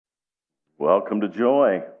Welcome to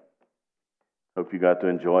Joy. Hope you got to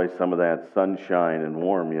enjoy some of that sunshine and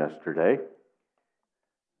warm yesterday.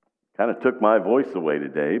 Kind of took my voice away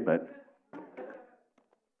today, but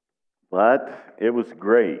it was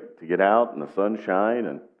great to get out in the sunshine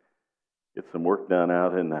and get some work done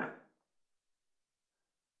out in the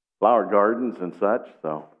flower gardens and such.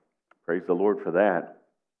 So praise the Lord for that.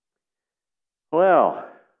 Well,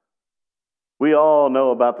 we all know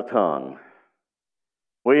about the tongue.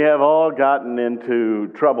 We have all gotten into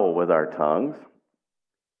trouble with our tongues.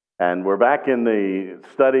 And we're back in the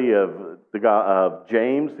study of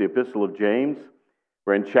James, the Epistle of James.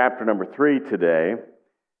 We're in chapter number 3 today,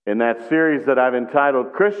 in that series that I've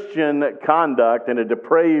entitled Christian Conduct in a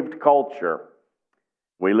Depraved Culture.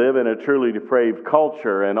 We live in a truly depraved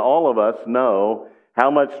culture, and all of us know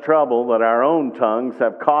how much trouble that our own tongues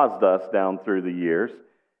have caused us down through the years.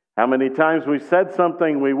 How many times we said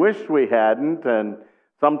something we wished we hadn't, and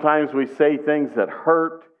sometimes we say things that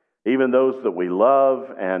hurt, even those that we love,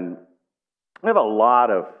 and we have a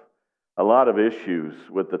lot of issues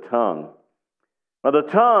with the tongue. Now, the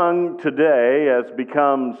tongue today has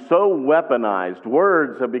become so weaponized.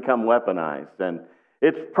 Words have become weaponized, and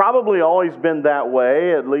it's probably always been that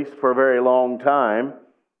way, at least for a very long time.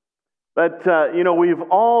 But, we've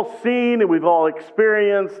all seen and we've all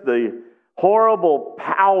experienced the horrible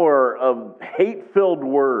power of hate-filled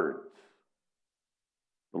words.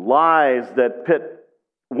 Lies that pit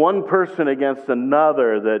one person against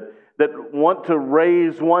another, that want to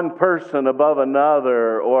raise one person above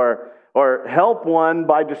another, or help one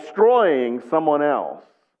by destroying someone else.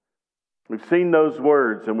 We've seen those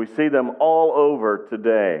words, and we see them all over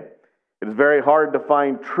today. It is very hard to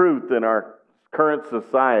find truth in our current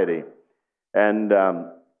society. And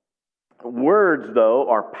words, though,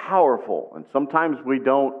 are powerful, and sometimes we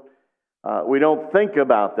don't think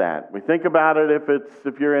about that. We think about it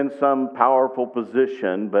if you're in some powerful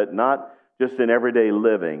position, but not just in everyday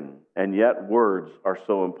living. And yet words are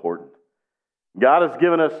so important. God has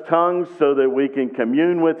given us tongues so that we can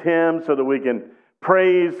commune with Him, so that we can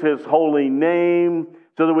praise His holy name,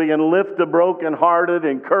 so that we can lift the brokenhearted,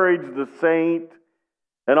 encourage the saint,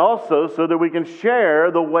 and also so that we can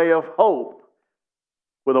share the way of hope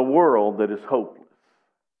with a world that is hopeless.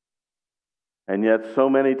 And yet so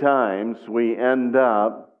many times we end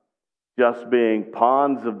up just being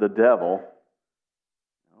pawns of the devil,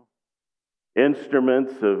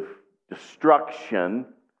 instruments of destruction,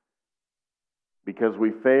 because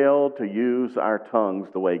we fail to use our tongues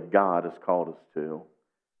the way God has called us to,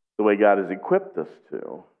 the way God has equipped us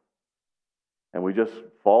to. And we just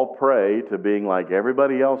fall prey to being like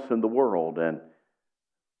everybody else in the world. And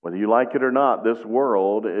whether you like it or not, this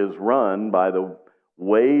world is run by the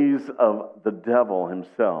ways of the devil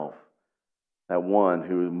himself, that one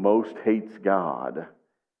who most hates God.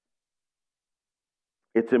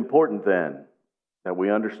 It's important then that we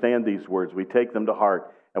understand these words, we take them to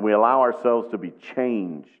heart, and we allow ourselves to be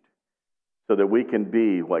changed so that we can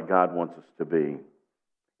be what God wants us to be.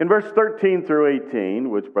 In verse 13 through 18,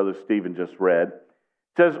 which Brother Stephen just read, it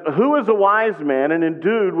says, "Who is a wise man and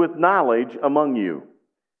endued with knowledge among you?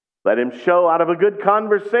 Let him show out of a good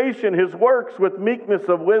conversation his works with meekness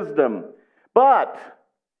of wisdom. But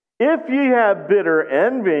if ye have bitter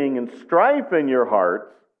envying and strife in your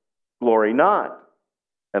hearts, glory not,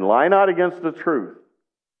 and lie not against the truth.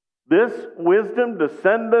 This wisdom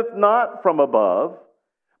descendeth not from above,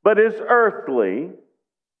 but is earthly,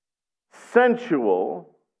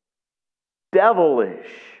 sensual,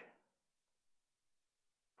 devilish.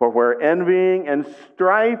 For where envying and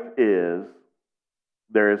strife is,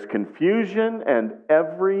 there is confusion and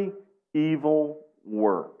every evil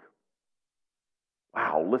work."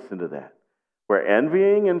 Wow, listen to that. Where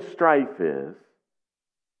envying and strife is,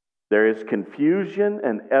 there is confusion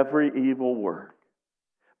and every evil work.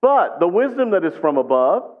 But the wisdom that is from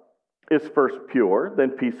above is first pure,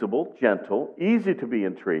 then peaceable, gentle, easy to be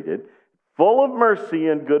entreated, full of mercy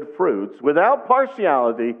and good fruits, without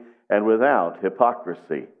partiality and without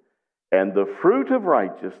hypocrisy. And the fruit of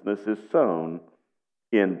righteousness is sown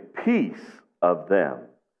in peace of them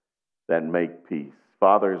that make peace.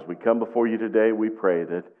 Father, as we come before you today, we pray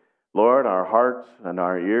that, Lord, our hearts and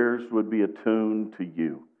our ears would be attuned to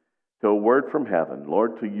you, to a word from heaven.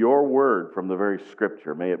 Lord, to your word from the very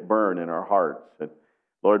Scripture. May it burn in our hearts and,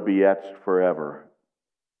 Lord, be etched forever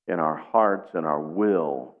in our hearts and our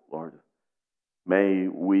will, Lord. May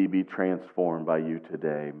we be transformed by you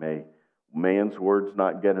today. May man's words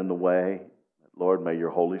not get in the way. Lord, may your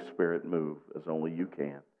Holy Spirit move as only you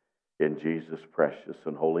can. In Jesus' precious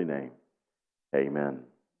and holy name, amen.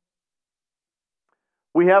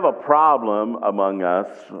 We have a problem among us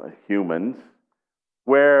humans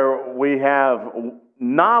where we have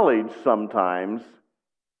knowledge sometimes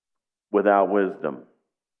without wisdom.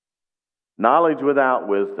 Knowledge without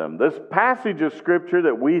wisdom. This passage of Scripture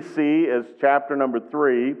that we see as chapter number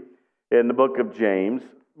 3 in the book of James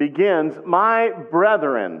begins, "My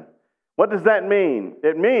brethren." What does that mean?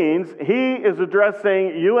 It means he is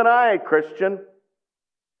addressing you and I, Christian,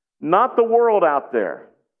 not the world out there.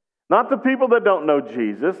 Not the people that don't know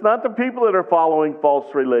Jesus, not the people that are following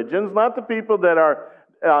false religions, not the people that are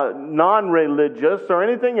non-religious or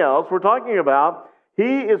anything else. We're talking about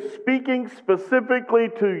he is speaking specifically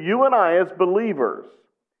to you and I as believers.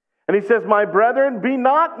 And he says, "My brethren, be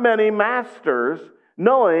not many masters,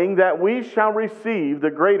 knowing that we shall receive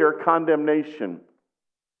the greater condemnation."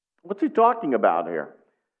 What's he talking about here?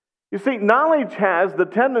 You see, knowledge has the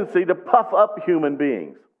tendency to puff up human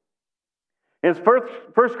beings. In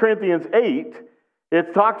 1 Corinthians 8,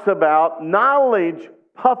 it talks about knowledge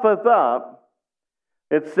puffeth up.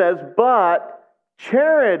 It says, but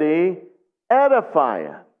charity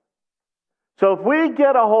edifieth. So if we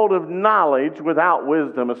get a hold of knowledge without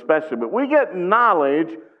wisdom especially, but we get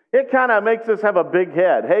knowledge, it kind of makes us have a big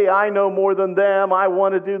head. Hey, I know more than them. I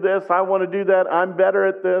want to do this. I want to do that. I'm better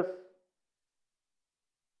at this.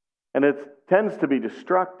 And it tends to be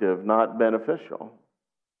destructive, not beneficial.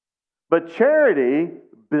 But charity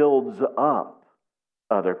builds up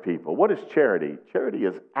other people. What is charity? Charity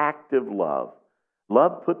is active love.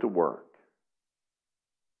 Love put to work.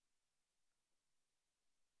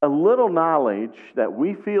 A little knowledge that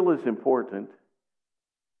we feel is important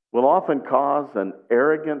will often cause an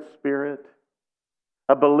arrogant spirit,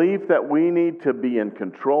 a belief that we need to be in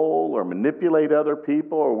control or manipulate other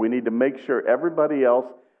people, or we need to make sure everybody else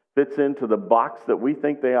fits into the box that we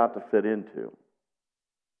think they ought to fit into.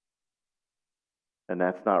 And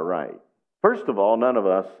that's not right. First of all, none of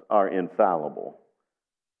us are infallible.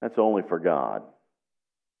 That's only for God.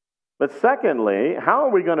 But secondly, how are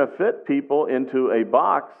we going to fit people into a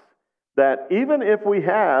box that even if we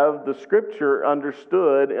have the Scripture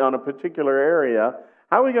understood on a particular area,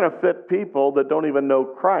 how are we going to fit people that don't even know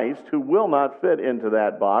Christ, who will not fit into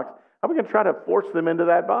that box? How are we going to try to force them into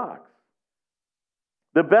that box?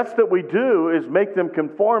 The best that we do is make them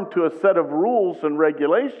conform to a set of rules and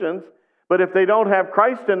regulations, but if they don't have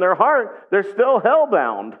Christ in their heart, they're still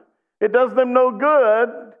hellbound. It does them no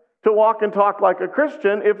good to walk and talk like a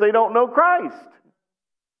Christian if they don't know Christ.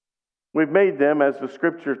 We've made them, as the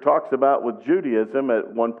Scripture talks about with Judaism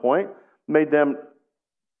at one point, made them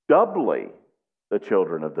doubly the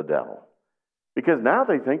children of the devil. Because now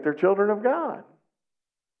they think they're children of God.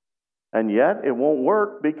 And yet it won't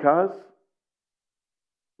work because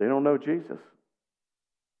they don't know Jesus.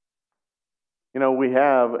 You know, we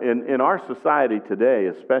have, in our society today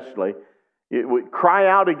especially, we cry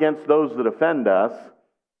out against those that offend us,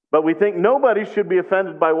 but we think nobody should be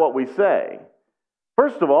offended by what we say.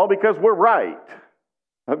 First of all, because we're right,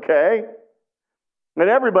 okay? And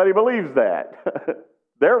everybody believes that.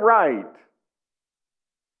 They're right.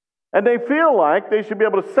 And they feel like they should be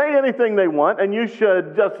able to say anything they want, and you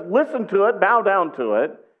should just listen to it, bow down to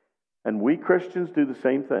it. And we Christians do the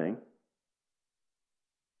same thing.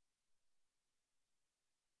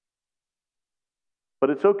 But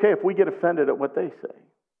it's okay if we get offended at what they say.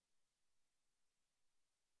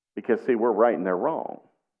 Because, see, we're right and they're wrong.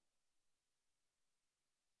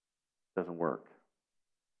 It doesn't work.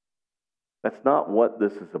 That's not what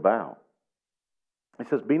this is about. It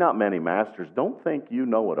says, be not many masters. Don't think you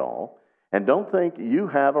know it all. And don't think you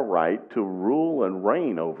have a right to rule and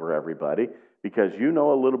reign over everybody because you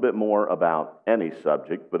know a little bit more about any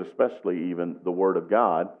subject, but especially even the Word of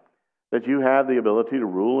God, that you have the ability to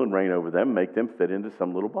rule and reign over them, make them fit into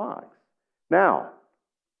some little box. Now,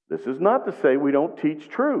 this is not to say we don't teach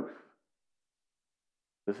truth.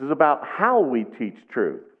 This is about how we teach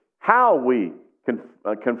truth, how we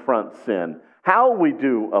confront sin, how we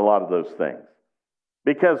do a lot of those things.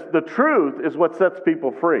 Because the truth is what sets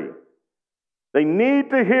people free. They need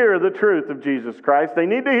to hear the truth of Jesus Christ. They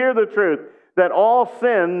need to hear the truth that all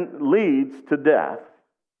sin leads to death.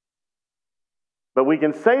 But we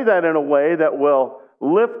can say that in a way that will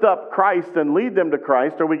lift up Christ and lead them to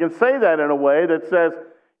Christ, or we can say that in a way that says,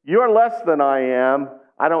 you're less than I am,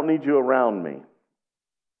 I don't need you around me.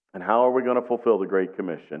 And how are we going to fulfill the Great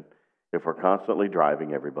Commission if we're constantly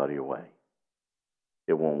driving everybody away?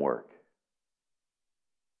 It won't work.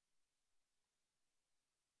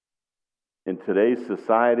 In today's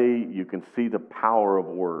society, you can see the power of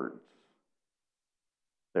words.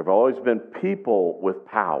 There have always been people with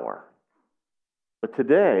power. But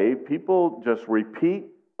today, people just repeat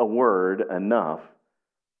a word enough,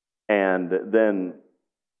 and then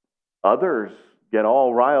others get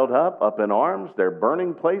all riled up in arms. They're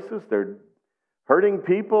burning places. They're hurting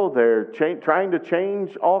people. They're trying to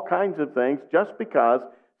change all kinds of things just because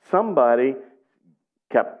somebody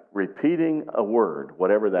kept repeating a word,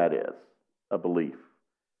 whatever that is, a belief.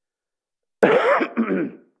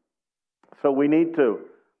 So we need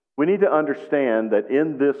to understand that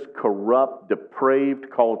in this corrupt, depraved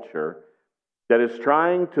culture that is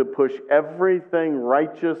trying to push everything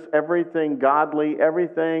righteous, everything godly,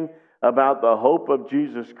 everything about the hope of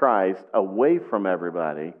Jesus Christ away from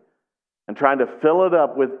everybody and trying to fill it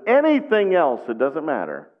up with anything else, it doesn't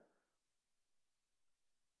matter,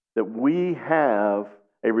 that we have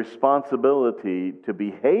a responsibility to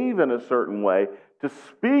behave in a certain way, to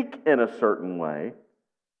speak in a certain way,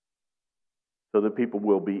 so that people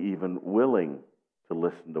will be even willing to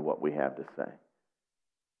listen to what we have to say.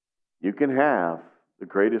 You can have the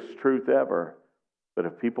greatest truth ever, but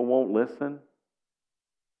if people won't listen,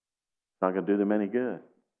 it's not going to do them any good.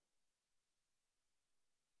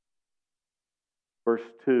 Verse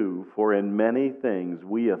 2, for in many things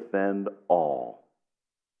we offend all.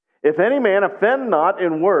 If any man offend not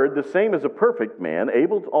in word, the same as a perfect man,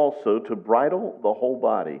 able also to bridle the whole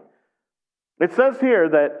body. It says here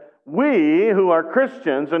that we who are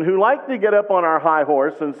Christians and who like to get up on our high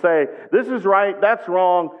horse and say, this is right, that's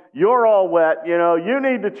wrong, you're all wet, you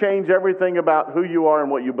need to change everything about who you are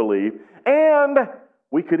and what you believe. And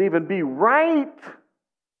we could even be right.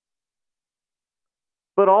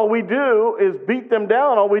 But all we do is beat them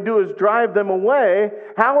down. All we do is drive them away.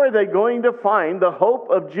 How are they going to find the hope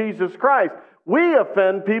of Jesus Christ? We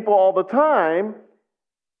offend people all the time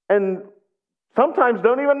and sometimes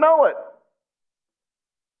don't even know it.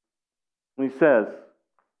 And he says,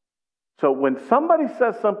 so when somebody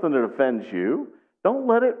says something that offends you, don't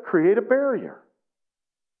let it create a barrier.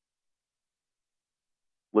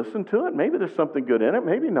 Listen to it. Maybe there's something good in it,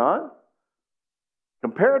 maybe not.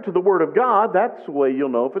 Compare it to the Word of God. That's the way you'll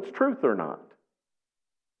know if it's truth or not.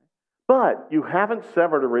 But you haven't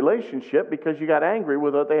severed a relationship because you got angry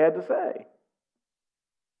with what they had to say.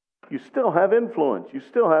 You still have influence. You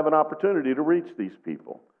still have an opportunity to reach these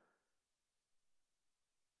people.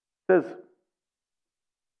 It says,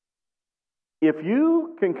 if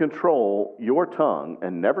you can control your tongue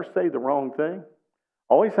and never say the wrong thing,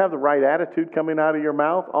 always have the right attitude coming out of your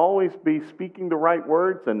mouth, always be speaking the right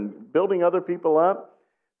words and building other people up,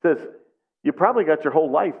 it says, you probably got your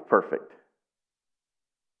whole life perfect.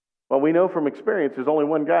 Well, we know from experience there's only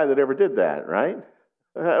one guy that ever did that, right?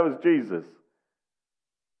 That was Jesus.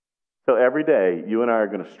 So every day, you and I are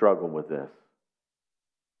going to struggle with this.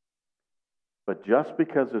 But just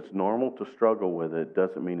because it's normal to struggle with it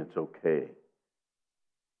doesn't mean it's okay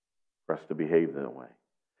for us to behave that way.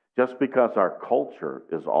 Just because our culture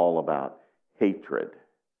is all about hatred,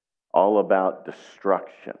 all about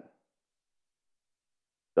destruction,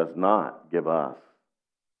 does not give us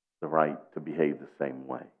the right to behave the same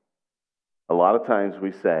way. A lot of times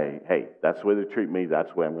we say, hey, that's the way they treat me, that's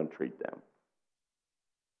the way I'm going to treat them.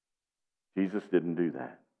 Jesus didn't do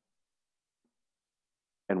that.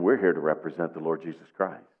 And we're here to represent the Lord Jesus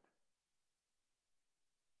Christ.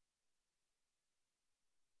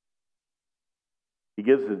 He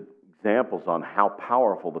gives examples on how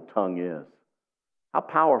powerful the tongue is. How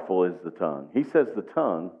powerful is the tongue? He says the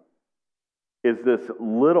tongue is this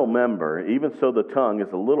little member. Even so, the tongue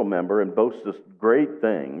is a little member and boasts great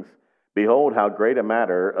things. Behold, how great a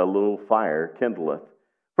matter a little fire kindleth.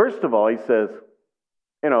 First of all, he says,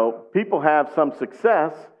 people have some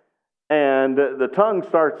success, and the tongue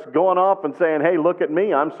starts going off and saying, hey, look at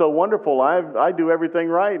me, I'm so wonderful, I do everything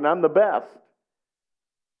right, and I'm the best.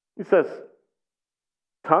 He says,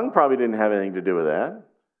 tongue probably didn't have anything to do with that.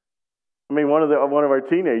 I mean, one of our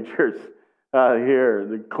teenagers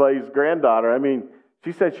here, Clay's granddaughter,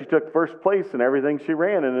 she said she took first place in everything she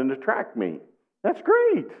ran in the track meet. That's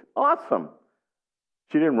great. Awesome.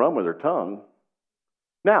 She didn't run with her tongue.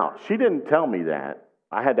 Now, she didn't tell me that.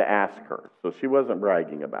 I had to ask her, so she wasn't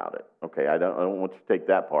bragging about it. Okay, I don't want you to take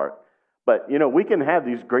that part. But, we can have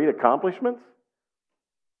these great accomplishments,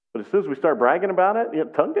 but as soon as we start bragging about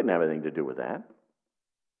it, tongue didn't have anything to do with that.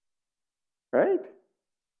 Right?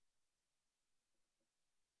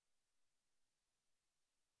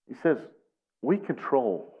 He says, we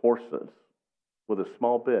control horses with a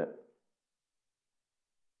small bit.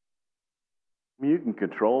 You can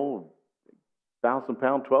control a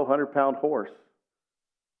 1,000-pound, 1,200-pound horse.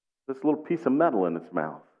 This little piece of metal in its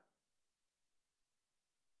mouth.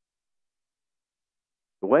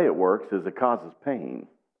 The way it works is it causes pain.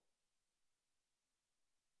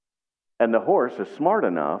 And the horse is smart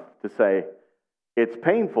enough to say, it's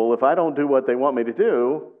painful if I don't do what they want me to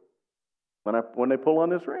do when they pull on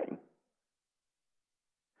this ring.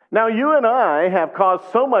 Now, you and I have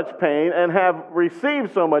caused so much pain and have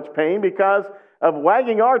received so much pain because of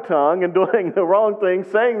wagging our tongue and doing the wrong things,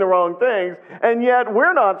 saying the wrong things, and yet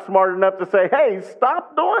we're not smart enough to say, hey,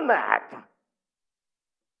 stop doing that.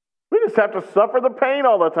 We just have to suffer the pain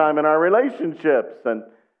all the time in our relationships and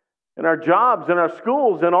in our jobs, in our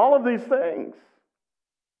schools, and all of these things.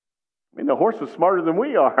 I mean, the horse is smarter than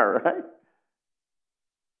we are, right? It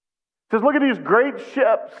says, look at these great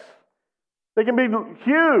ships. They can be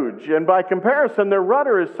huge, and by comparison, their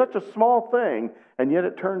rudder is such a small thing, and yet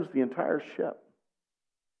it turns the entire ship.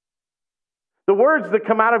 The words that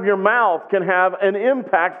come out of your mouth can have an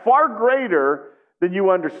impact far greater than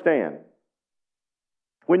you understand.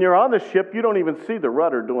 When you're on the ship, you don't even see the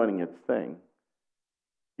rudder doing its thing.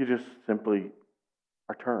 You just simply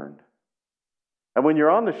are turned. And when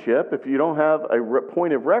you're on the ship, if you don't have a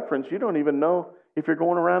point of reference, you don't even know if you're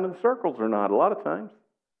going around in circles or not a lot of times.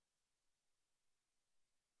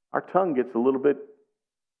 Our tongue gets a little bit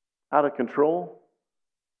out of control.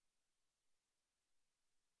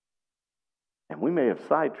 And we may have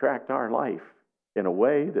sidetracked our life in a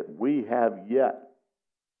way that we have yet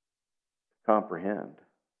to comprehend.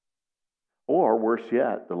 Or, worse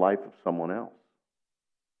yet, the life of someone else.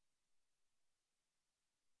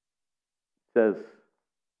 It says,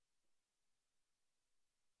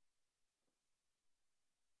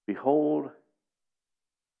 behold,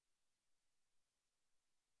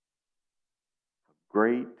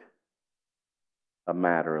 great a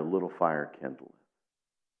matter a little fire kindleth.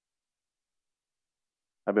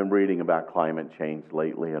 I've been reading about climate change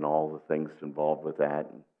lately and all the things involved with that.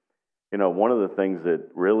 And, you know, one of the things that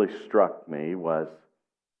really struck me was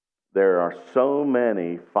there are so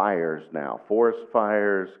many fires now, forest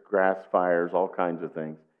fires, grass fires, all kinds of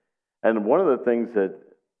things. And one of the things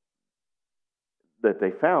that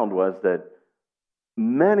they found was that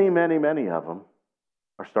many of them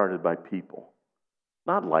are started by people.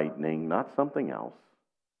 Not lightning, not something else,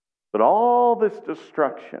 but all this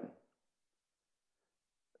destruction.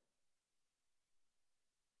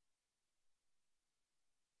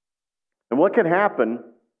 And what can happen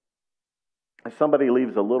if somebody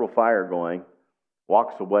leaves a little fire going,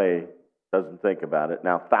 walks away, doesn't think about it?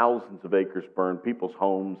 Now, thousands of acres burn, people's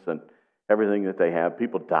homes and everything that they have.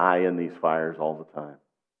 People die in these fires all the time.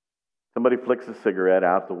 Somebody flicks a cigarette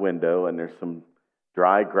out the window and there's some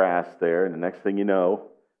dry grass there, and the next thing you know,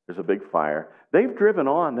 there's a big fire. They've driven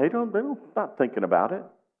on. They're not thinking about it.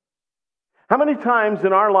 How many times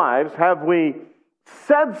in our lives have we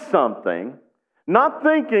said something, not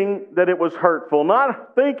thinking that it was hurtful,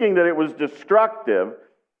 not thinking that it was destructive,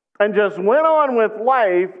 and just went on with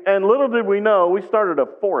life, and little did we know, we started a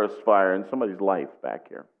forest fire in somebody's life back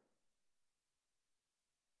here.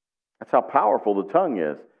 That's how powerful the tongue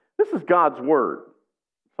is. This is God's word.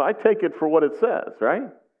 So I take it for what it says, right?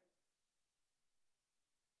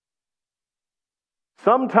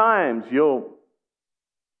 Sometimes you'll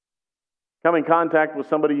come in contact with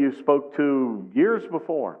somebody you spoke to years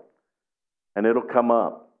before, and it'll come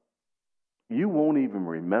up. You won't even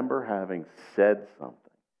remember having said something,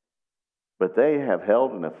 but they have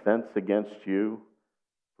held an offense against you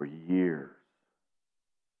for years.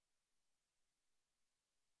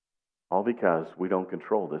 All because we don't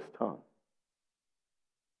control this tongue.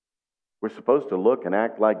 We're supposed to look and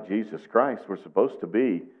act like Jesus Christ. We're supposed to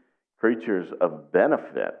be creatures of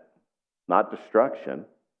benefit, not destruction.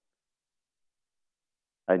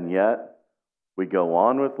 And yet, we go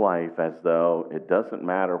on with life as though it doesn't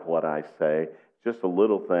matter what I say. It's just a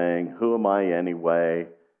little thing. Who am I anyway?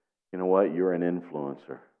 You know what? You're an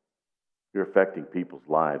influencer. You're affecting people's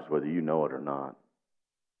lives, whether you know it or not.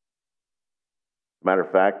 Matter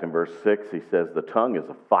of fact, in verse 6, he says, the tongue is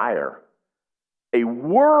a fire, a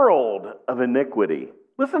world of iniquity.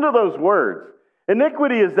 Listen to those words.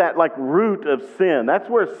 Iniquity is that like root of sin. That's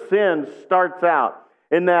where sin starts out,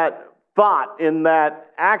 in that thought, in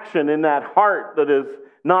that action, in that heart that is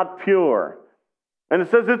not pure. And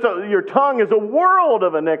it says your tongue is a world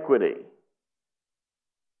of iniquity.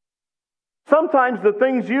 Sometimes the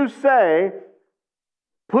things you say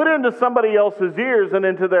put into somebody else's ears and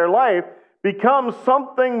into their life become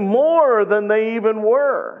something more than they even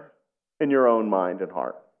were in your own mind and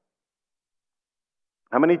heart.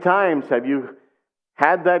 How many times have you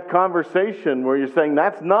had that conversation where you're saying,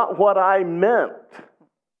 that's not what I meant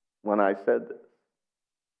when I said this?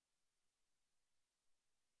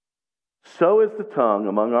 So is the tongue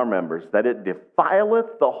among our members, that it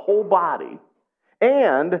defileth the whole body,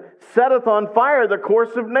 and setteth on fire the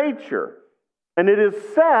course of nature, and it is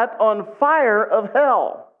set on fire of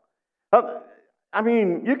hell. I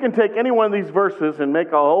mean, you can take any one of these verses and make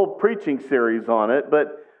a whole preaching series on it,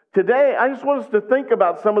 but today, I just want us to think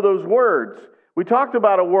about some of those words. We talked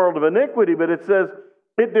about a world of iniquity, but it says,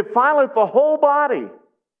 it defileth the whole body.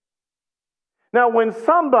 Now, when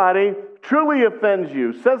somebody truly offends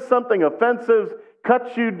you, says something offensive,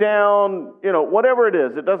 cuts you down, whatever it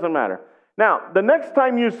is, it doesn't matter. Now, the next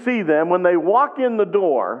time you see them, when they walk in the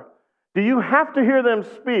door, do you have to hear them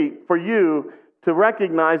speak for you to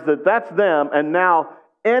recognize that that's them, and now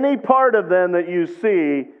any part of them that you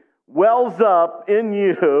see wells up in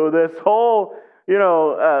you this whole,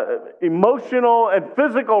 emotional and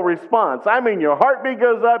physical response? I mean, your heartbeat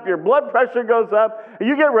goes up, your blood pressure goes up, and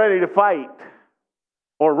you get ready to fight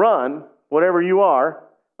or run, whatever you are,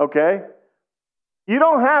 okay? You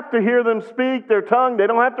don't have to hear them speak their tongue. They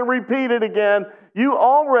don't have to repeat it again. You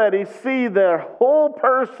already see their whole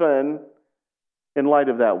person in light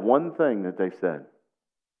of that one thing that they said.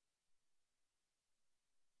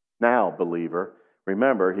 Now, believer,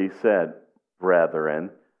 remember he said,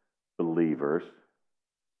 brethren, believers.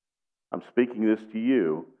 I'm speaking this to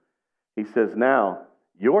you. He says, now,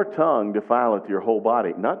 your tongue defileth your whole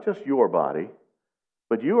body. Not just your body,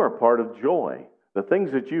 but you are part of joy. The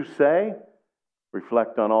things that you say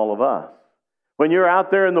reflect on all of us. When you're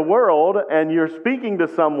out there in the world and you're speaking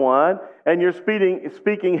to someone and you're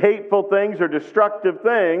speaking hateful things or destructive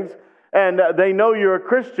things, and they know you're a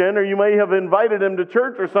Christian, or you may have invited them to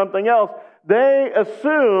church or something else, they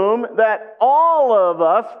assume that all of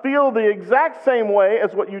us feel the exact same way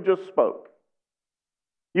as what you just spoke.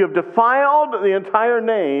 You have defiled the entire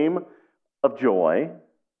name of joy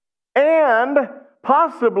and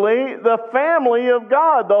possibly the family of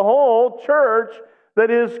God, the whole church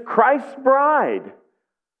that is Christ's bride.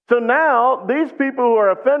 So now, these people who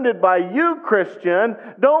are offended by you, Christian,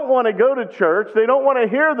 don't want to go to church. They don't want to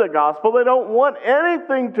hear the gospel. They don't want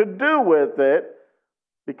anything to do with it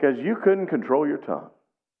because you couldn't control your tongue.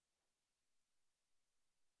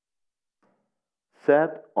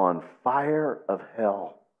 Set on fire of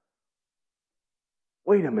hell.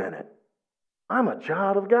 Wait a minute. I'm a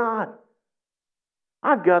child of God.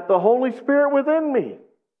 I've got the Holy Spirit within me.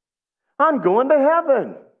 I'm going to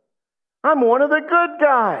heaven. I'm one of the good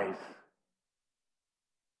guys.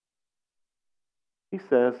 He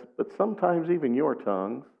says, but sometimes even your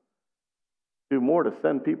tongues do more to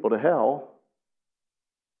send people to hell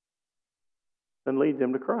than lead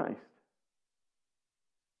them to Christ.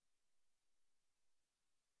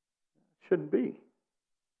 Shouldn't be.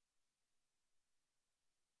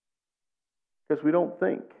 Because we don't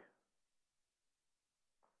think.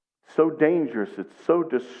 So dangerous, it's so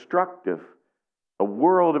destructive. A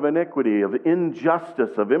world of iniquity, of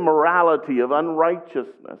injustice, of immorality, of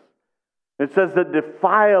unrighteousness. It says that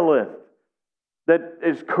defileth, that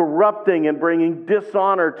is corrupting and bringing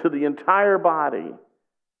dishonor to the entire body.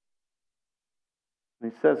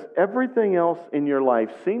 And he says everything else in your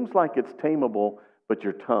life seems like it's tameable, but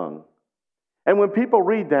your tongue. And when people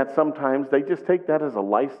read that, sometimes they just take that as a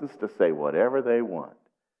license to say whatever they want.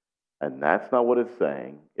 And that's not what it's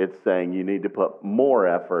saying. It's saying you need to put more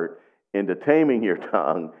effort into taming your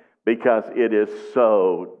tongue because it is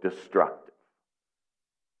so destructive.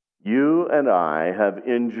 You and I have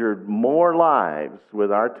injured more lives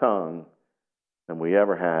with our tongue than we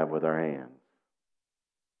ever have with our hands.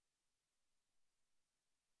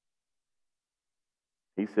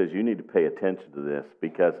 He says you need to pay attention to this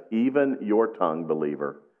because even your tongue,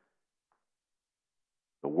 believer,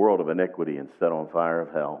 the world of iniquity and set on fire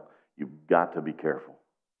of hell, you've got to be careful.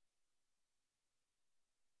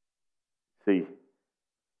 See,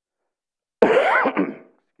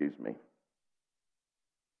 excuse me.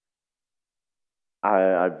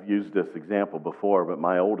 I've used this example before, but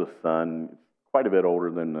my oldest son, quite a bit older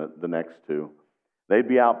than the next two, they'd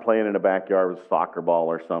be out playing in the backyard with a soccer ball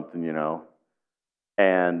or something,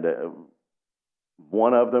 and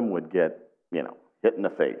one of them would get, hit in the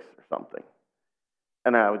face or something.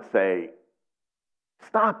 And I would say,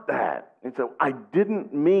 stop that. And so I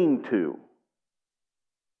didn't mean to.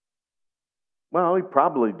 Well, he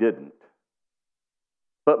probably didn't.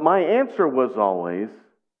 But my answer was always,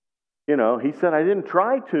 he said, I didn't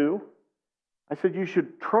try to. I said, you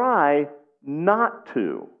should try not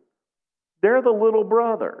to. They're the little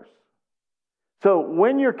brothers. So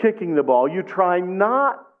when you're kicking the ball, you try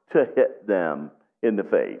not to hit them in the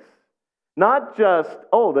face. Not just,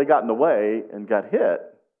 they got in the way and got hit.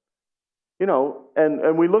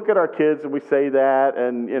 And we look at our kids and we say that,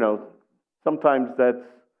 and, sometimes that's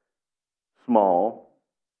small.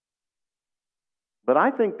 But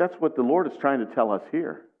I think that's what the Lord is trying to tell us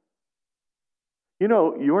here.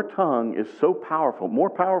 Your tongue is so powerful, more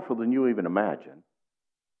powerful than you even imagine.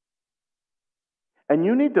 And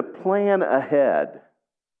you need to plan ahead.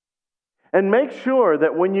 And make sure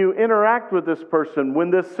that when you interact with this person,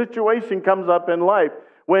 when this situation comes up in life,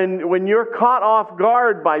 when you're caught off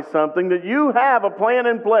guard by something, that you have a plan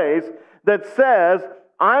in place that says,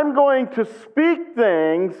 I'm going to speak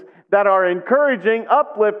things that are encouraging,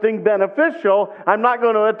 uplifting, beneficial. I'm not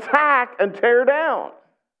going to attack and tear down.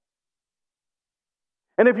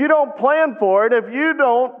 And if you don't plan for it, if you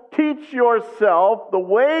don't teach yourself the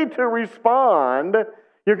way to respond,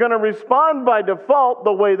 you're going to respond by default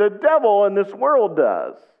the way the devil in this world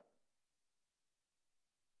does.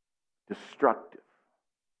 Destructive.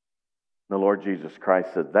 The Lord Jesus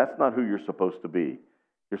Christ said, that's not who you're supposed to be.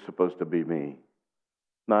 You're supposed to be me.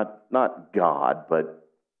 Not God, but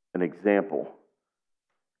an example.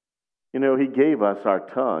 You know, He gave us our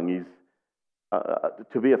tongue. He's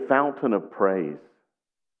to be a fountain of praise.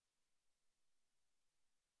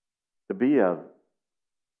 To be a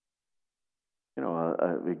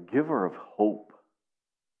giver of hope.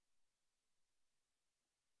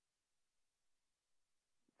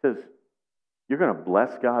 It says, you're going to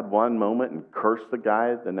bless God one moment and curse the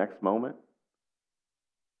guy the next moment?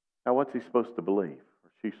 Now, what's he supposed to believe? Or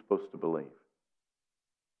she's supposed to believe?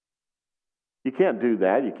 You can't do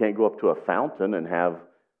that. You can't go up to a fountain and have,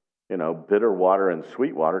 bitter water and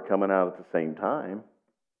sweet water coming out at the same time.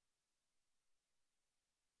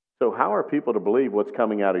 So how are people to believe what's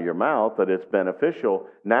coming out of your mouth, that it's beneficial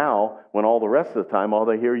now when all the rest of the time all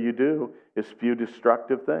they hear you do is spew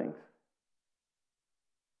destructive things?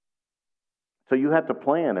 So you have to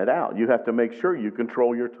plan it out. You have to make sure you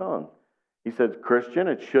control your tongue. He says, Christian,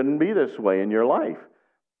 it shouldn't be this way in your life.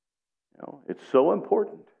 It's so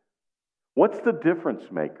important. What's the difference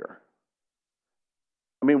maker?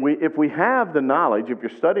 I mean, if we have the knowledge, if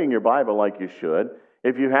you're studying your Bible like you should,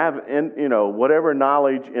 if you have, whatever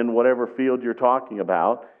knowledge in whatever field you're talking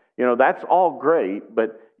about, that's all great,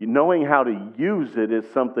 but knowing how to use it is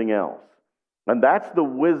something else. And that's the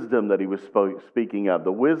wisdom that he was speaking of.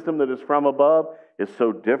 The wisdom that is from above is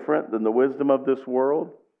so different than the wisdom of this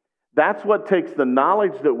world. That's what takes the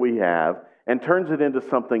knowledge that we have and turns it into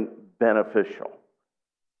something beneficial.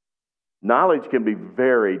 Knowledge can be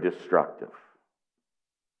very destructive.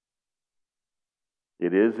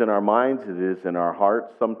 It is in our minds, it is in our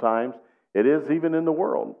hearts sometimes, it is even in the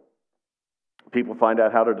world. People find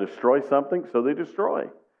out how to destroy something, so they destroy.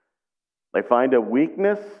 They find a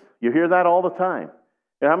weakness. You hear that all the time.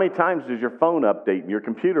 And how many times does your phone update and your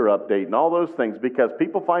computer update and all those things? Because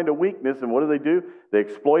people find a weakness, and what do? They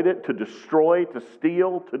exploit it to destroy, to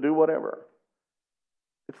steal, to do whatever.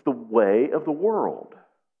 It's the way of the world.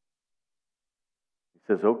 He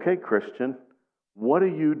says, okay, Christian, what are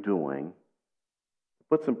you doing?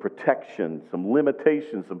 Put some protection, some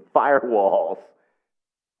limitations, some firewalls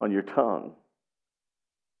on your tongue.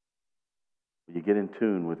 You get in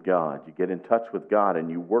tune with God. You get in touch with God and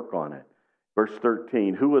you work on it. Verse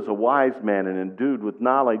 13, who is a wise man and endued with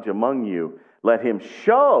knowledge among you? Let him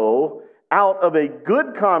show out of a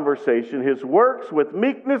good conversation his works with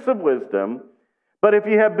meekness of wisdom. But if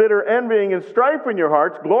you have bitter envying and strife in your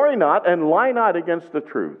hearts, glory not and lie not against the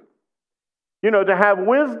truth. To have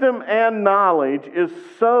wisdom and knowledge is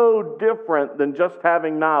so different than just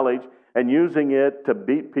having knowledge and using it to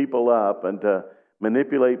beat people up and to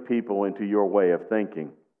manipulate people into your way of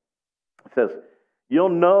thinking. It says, you'll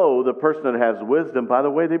know the person that has wisdom by the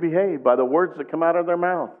way they behave, by the words that come out of their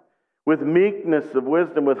mouth. With meekness of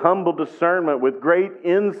wisdom, with humble discernment, with great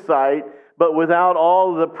insight, but without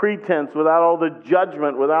all the pretense, without all the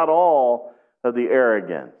judgment, without all of the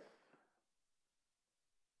arrogance.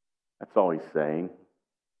 That's all he's saying.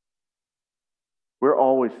 We're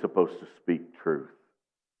always supposed to speak truth.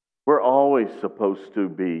 We're always supposed to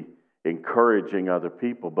be encouraging other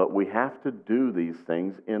people, but we have to do these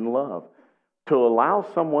things in love. To allow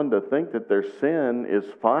someone to think that their sin is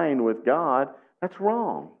fine with God, that's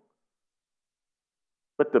wrong.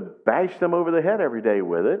 But to bash them over the head every day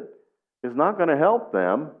with it is not going to help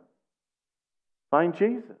them find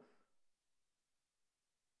Jesus.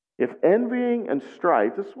 If envying and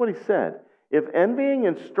strife, this is what he said, if envying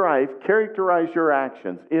and strife characterize your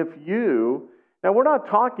actions, now we're not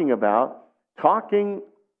talking about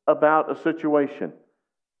a situation.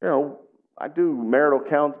 I do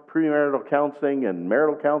premarital counseling and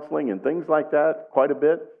marital counseling and things like that quite a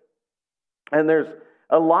bit. And there's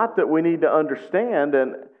a lot that we need to understand,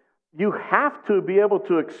 and you have to be able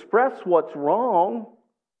to express what's wrong,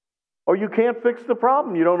 or you can't fix the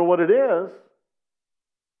problem. You don't know what it is.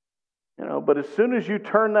 But as soon as you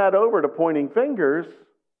turn that over to pointing fingers,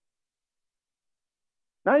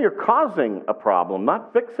 now you're causing a problem,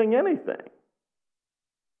 not fixing anything.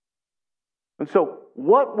 And so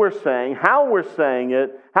what we're saying, how we're saying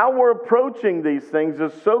it, how we're approaching these things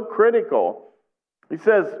is so critical. He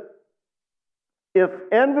says, if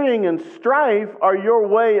envying and strife are your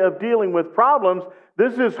way of dealing with problems,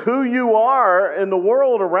 this is who you are in the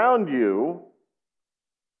world around you,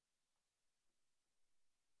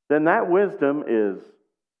 then that wisdom is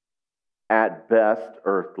at best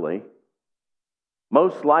earthly,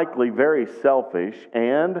 most likely very selfish,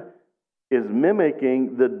 and is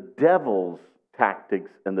mimicking the devil's tactics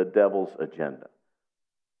and the devil's agenda.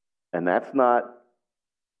 And that's not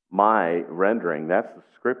my rendering, that's the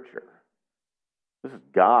Scripture. This is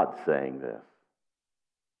God saying this.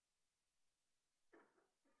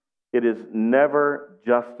 It is never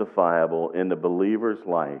justifiable in the believer's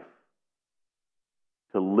life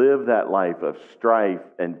to live that life of strife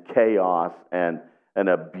and chaos and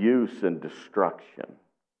abuse and destruction,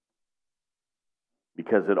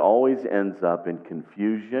 because it always ends up in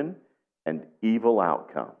confusion and evil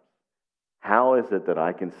outcomes. How is it that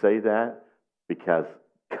I can say that? Because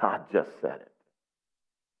God just said it.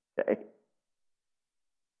 Okay?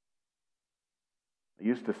 I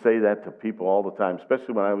used to say that to people all the time,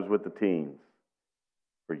 especially when I was with the teens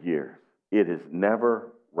for years. It is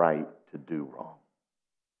never right to do wrong.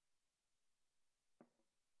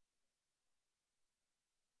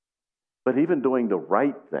 But even doing the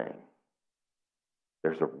right thing,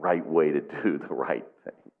 there's a right way to do the right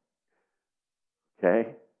thing. Okay?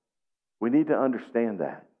 We need to understand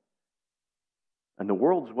that. And the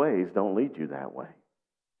world's ways don't lead you that way,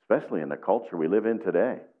 especially in the culture we live in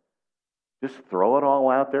today. Just throw it all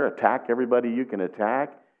out there, attack everybody you can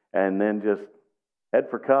attack, and then just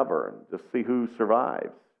head for cover and just see who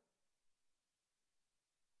survives.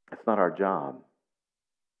 That's not our job.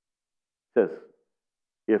 It says,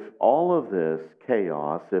 if all of this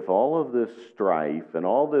chaos, if all of this strife and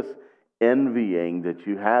all this envying that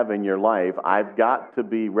you have in your life, I've got to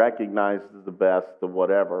be recognized as the best, the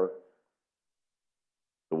whatever,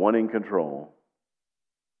 the one in control.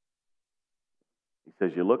 He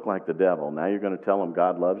says, you look like the devil. Now you're going to tell him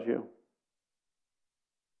God loves you?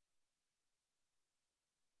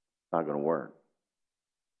 It's not going to work.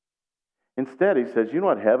 Instead, he says, you know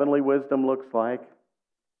what heavenly wisdom looks like?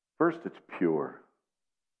 First, it's pure.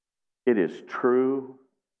 It is true,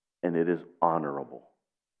 and it is honorable.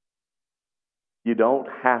 You don't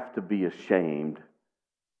have to be ashamed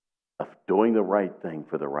of doing the right thing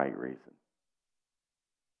for the right reason.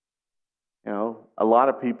 You know, a lot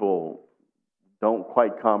of people don't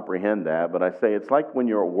quite comprehend that, but I say it's like when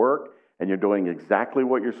you're at work and you're doing exactly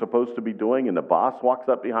what you're supposed to be doing and the boss walks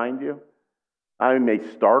up behind you. I mean, it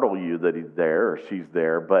may startle you that he's there or she's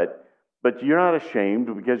there, but you're not ashamed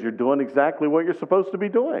because you're doing exactly what you're supposed to be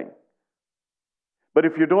doing. But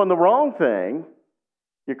if you're doing the wrong thing,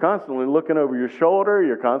 you're constantly looking over your shoulder,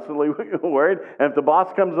 you're constantly worried, and if the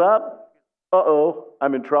boss comes up,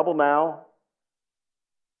 I'm in trouble now.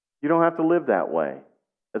 You don't have to live that way.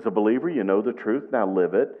 As a believer, you know the truth, now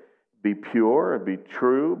live it. Be pure, be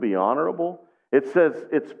true, be honorable. It says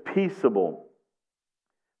it's peaceable.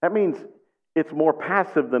 That means it's more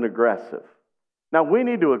passive than aggressive. Now, we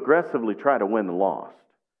need to aggressively try to win the lost.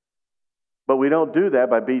 But we don't do that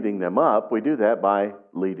by beating them up. We do that by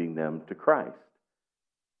leading them to Christ.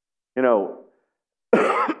 You know,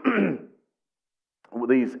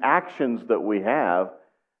 these actions that we have,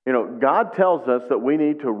 you know, God tells us that we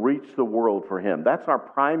need to reach the world for Him. That's our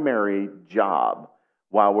primary job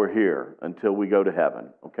while we're here until we go to heaven,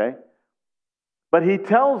 okay? But He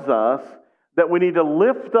tells us that we need to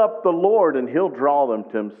lift up the Lord and He'll draw them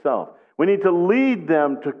to Himself. We need to lead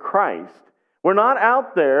them to Christ. We're not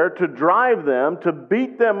out there to drive them, to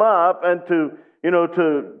beat them up, and to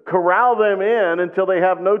corral them in until they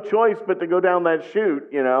have no choice but to go down that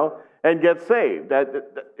chute, and get saved.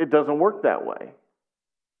 It doesn't work that way.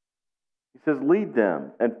 He says, lead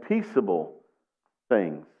them, and peaceable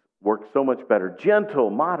things work so much better.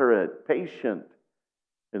 Gentle, moderate, patient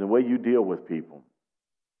in the way you deal with people.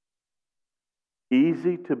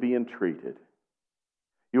 Easy to be entreated.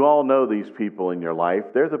 You all know these people in your life.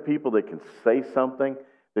 They're the people that can say something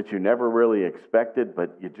that you never really expected,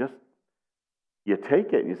 but you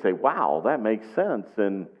take it and you say, wow, that makes sense,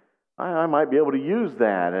 and I might be able to use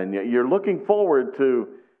that. And you're looking forward to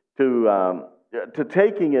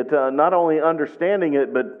taking it, not only understanding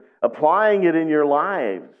it, but applying it in your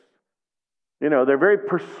lives. They're very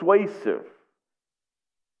persuasive.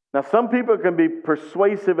 Now, some people can be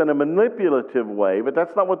persuasive in a manipulative way, but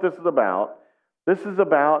that's not what this is about. This is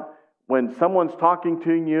about when someone's talking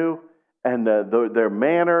to you and their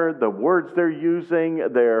manner, the words they're using,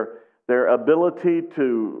 their ability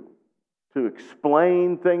to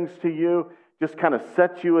explain things to you just kind of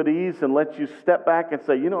sets you at ease and lets you step back and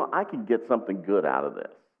say, I can get something good out of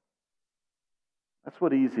this. That's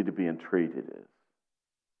what easy to be entreated is.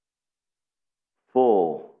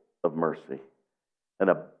 Full of mercy, an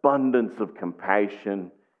abundance of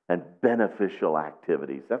compassion and beneficial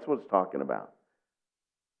activities. That's what it's talking about.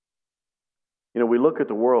 We look at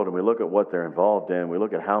the world and we look at what they're involved in. We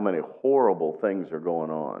look at how many horrible things are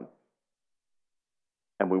going on.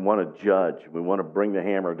 And we want to judge. We want to bring the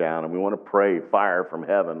hammer down. And we want to pray fire from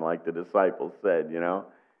heaven like the disciples said, And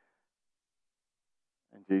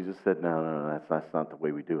Jesus said, no, that's not the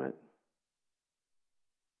way we do it.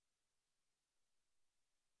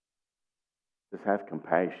 Just have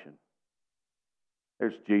compassion.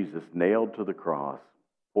 There's Jesus nailed to the cross,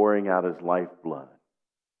 pouring out his lifeblood.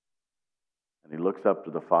 And he looks up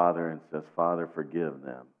to the Father and says, Father, forgive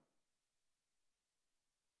them.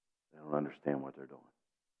 They don't understand what they're doing.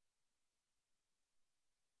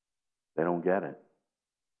 They don't get it.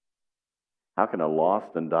 How can a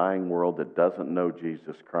lost and dying world that doesn't know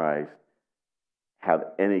Jesus Christ have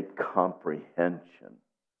any comprehension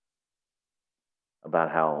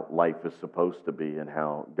about how life is supposed to be and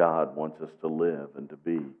how God wants us to live and to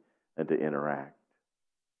be and to interact?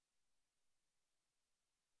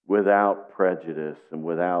 Without prejudice and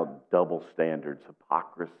without double standards,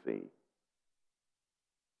 hypocrisy.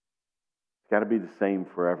 It's got to be the same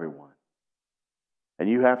for everyone. And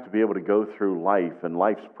you have to be able to go through life and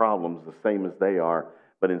life's problems the same as they are,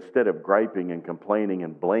 but instead of griping and complaining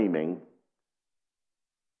and blaming,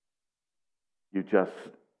 you just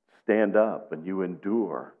stand up and you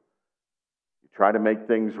endure. You try to make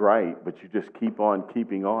things right, but you just keep on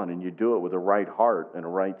keeping on, and you do it with a right heart and a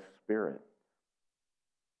right spirit.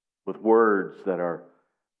 With words that are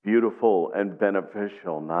beautiful and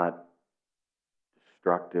beneficial, not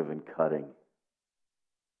destructive and cutting.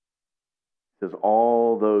 It says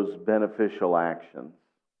all those beneficial actions,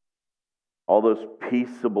 all those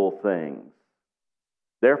peaceable things,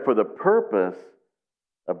 they're for the purpose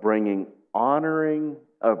of honoring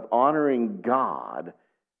God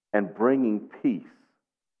and bringing peace.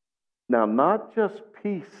 Now, not just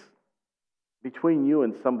peace between you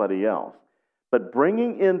and somebody else, but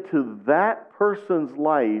bringing into that person's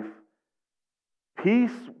life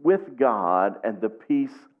peace with God and the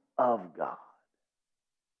peace of God.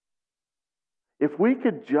 If we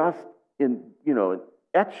could just,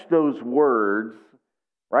 etch those words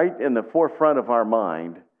right in the forefront of our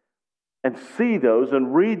mind and see those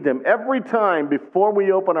and read them every time before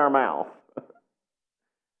we open our mouth,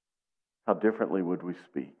 how differently would we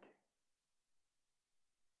speak?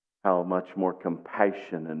 How much more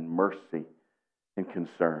compassion and mercy and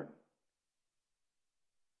concern.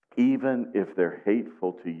 Even if they're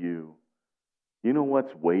hateful to you, you know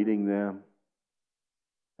what's waiting them?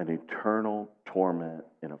 An eternal torment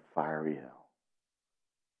in a fiery hell.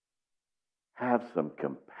 Have some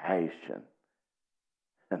compassion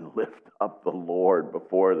and lift up the Lord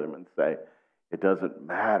before them and say, it doesn't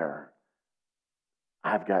matter.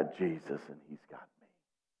 I've got Jesus and he's got me.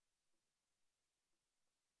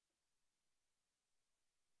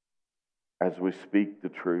 As we speak the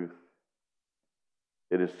truth,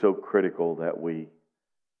 it is so critical that we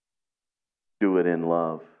do it in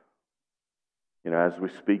love. As we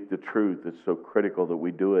speak the truth, it's so critical that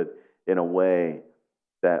we do it in a way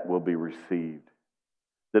that will be received.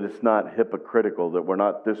 That it's not hypocritical, that we're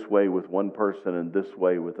not this way with one person and this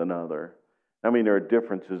way with another. There are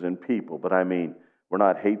differences in people, but we're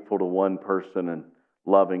not hateful to one person and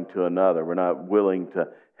loving to another. We're not willing to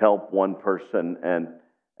help one person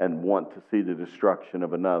and want to see the destruction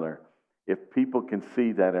of another. If people can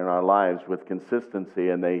see that in our lives with consistency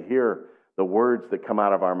and they hear the words that come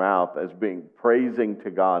out of our mouth as being praising to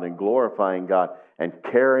God and glorifying God and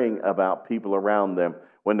caring about people around them,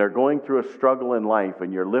 when they're going through a struggle in life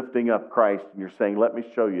and you're lifting up Christ and you're saying, let me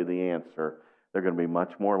show you the answer, they're going to be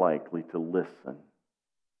much more likely to listen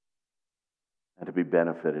and to be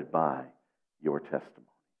benefited by your testimony.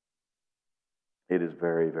 It is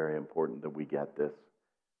very, very important that we get this.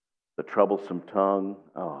 The troublesome tongue,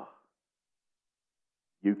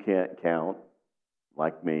 you can't count,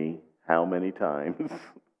 like me, how many times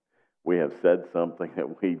we have said something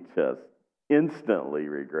that we just instantly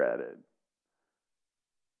regretted.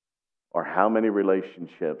 Or how many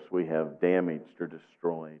relationships we have damaged or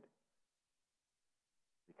destroyed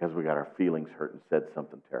because we got our feelings hurt and said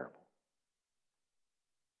something terrible.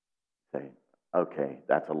 Say, okay,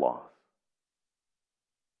 that's a loss.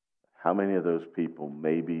 How many of those people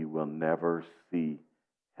maybe will never see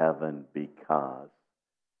heaven because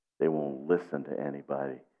they won't listen to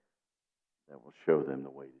anybody that will show them the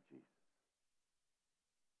way to Jesus?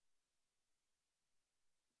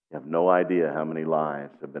 You have no idea how many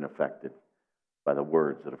lives have been affected by the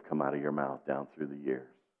words that have come out of your mouth down through the years.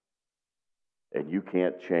 And you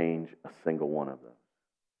can't change a single one of them.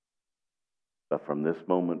 But from this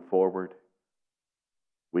moment forward,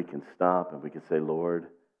 we can stop and we can say, Lord,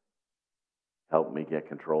 help me get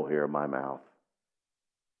control here of my mouth.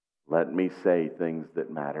 Let me say things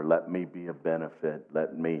that matter. Let me be a benefit.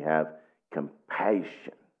 Let me have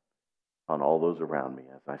compassion on all those around me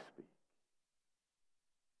as I speak.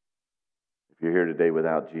 If you're here today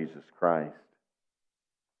without Jesus Christ,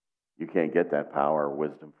 you can't get that power or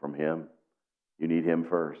wisdom from Him. You need Him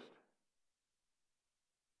first.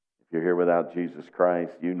 If you're here without Jesus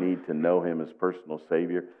Christ, you need to know Him as personal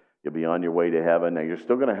Savior. You'll be on your way to heaven. Now, you're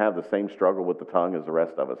still going to have the same struggle with the tongue as the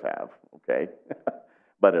rest of us have, okay?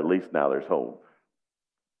 But at least now there's hope.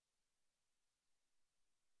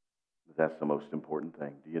 That's the most important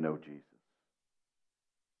thing. Do you know Jesus?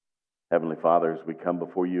 Heavenly Father, as we come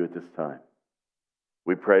before you at this time,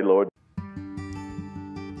 we pray, Lord,